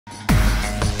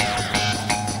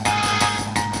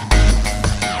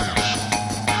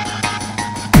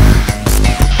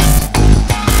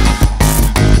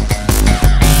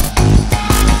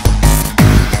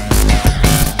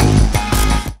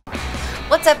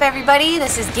What's up everybody?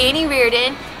 This is Dani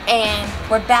Reardon and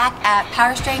we're back at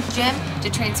Power Strength Gym to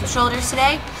train some shoulders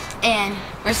today, and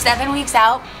we're 7 weeks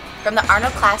out from the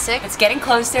Arnold Classic. It's getting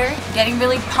closer, getting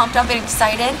really pumped up and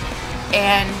excited,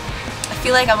 and I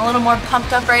feel like I'm a little more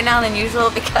pumped up right now than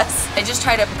usual because I just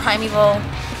tried a Primeval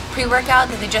pre-workout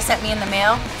that they just sent me in the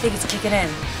mail. I think it's kicking in.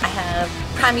 I have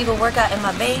Primeval workout in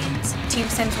my veins, Team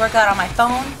Sims workout on my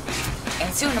phone,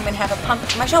 and soon I'm gonna have a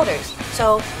pump in my shoulders.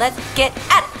 So let's get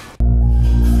at it.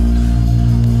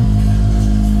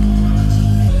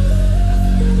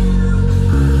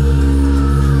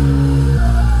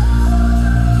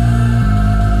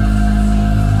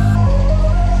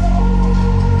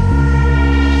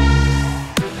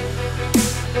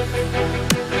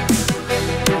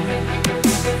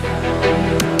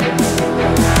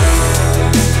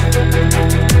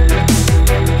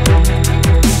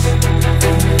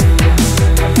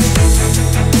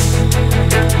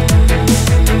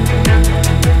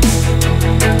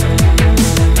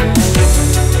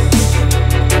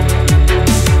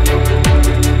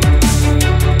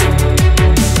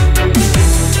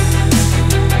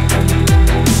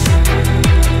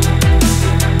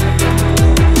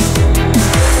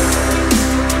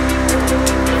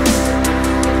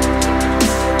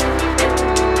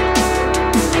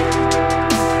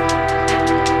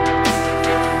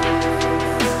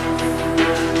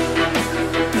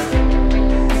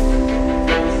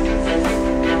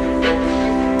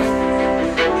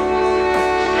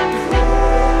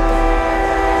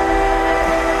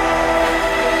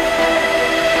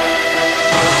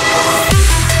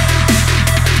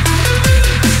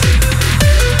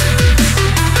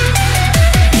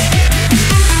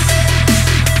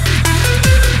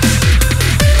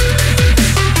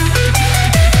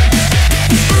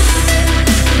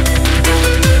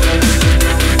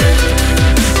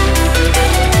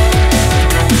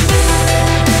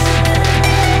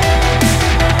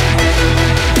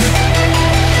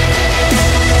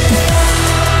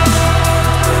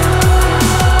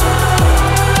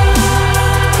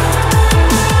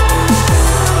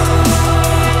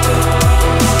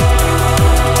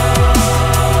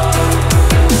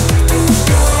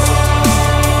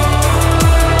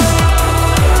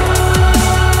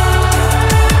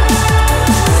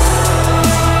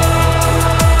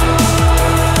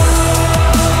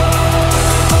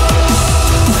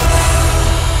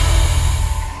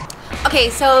 Okay,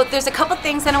 so there's a couple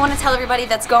things that I want to tell everybody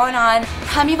that's going on.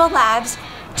 Primeval Labs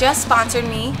just sponsored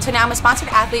me, so now I'm a sponsored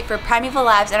athlete for Primeval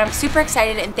Labs, and I'm super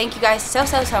excited, and thank you guys so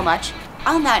much.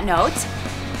 On that note,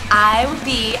 I will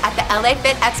be at the LA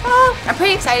Fit Expo. I'm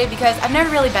pretty excited because I've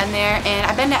never really been there, and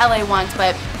I've been to LA once,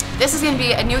 but this is going to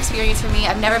be a new experience for me.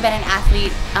 I've never been an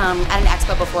athlete at an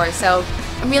expo before, so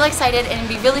I'm really excited, and it'd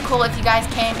be really cool if you guys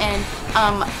came and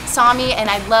saw me, and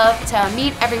I'd love to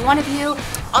meet every one of you.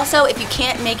 Also, if you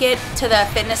can't make it to the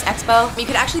Fitness Expo, you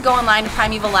could actually go online to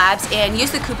Primeval Labs and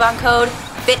use the coupon code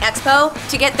FITEXPO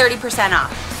to get 30% off.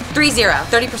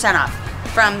 30% off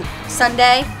from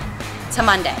Sunday to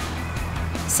Monday.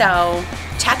 So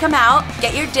check them out,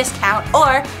 get your discount,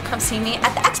 or come see me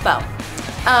at the expo.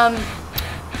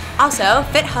 Also,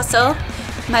 Fit Hustle,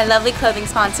 my lovely clothing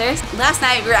sponsors. Last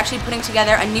night we were actually putting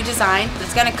together a new design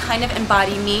that's gonna kind of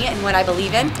embody me and what I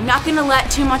believe in. I'm not gonna let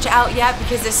too much out yet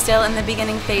because it's still in the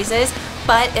beginning phases,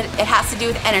 but it has to do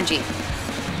with energy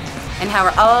and how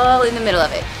we're all in the middle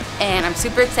of it. And I'm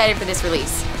super excited for this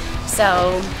release.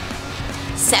 So,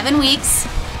 7 weeks,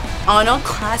 Arnold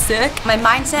Classic. My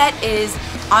mindset is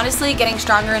honestly getting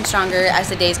stronger and stronger as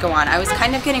the days go on. I was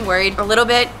kind of getting worried a little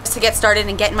bit to get started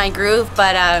and get in my groove,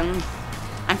 but I'm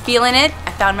feeling it.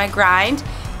 I found my grind,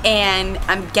 and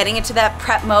I'm getting into that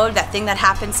prep mode, that thing that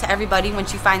happens to everybody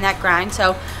once you find that grind.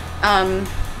 So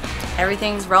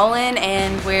everything's rolling,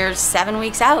 and we're 7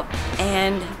 weeks out,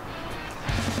 and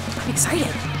I'm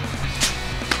excited.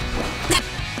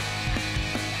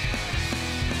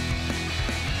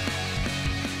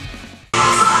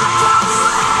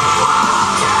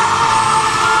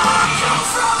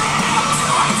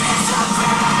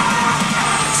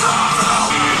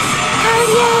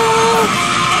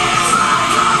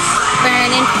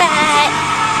 Burning fat.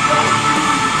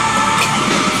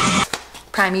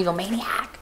 Primeval Mania.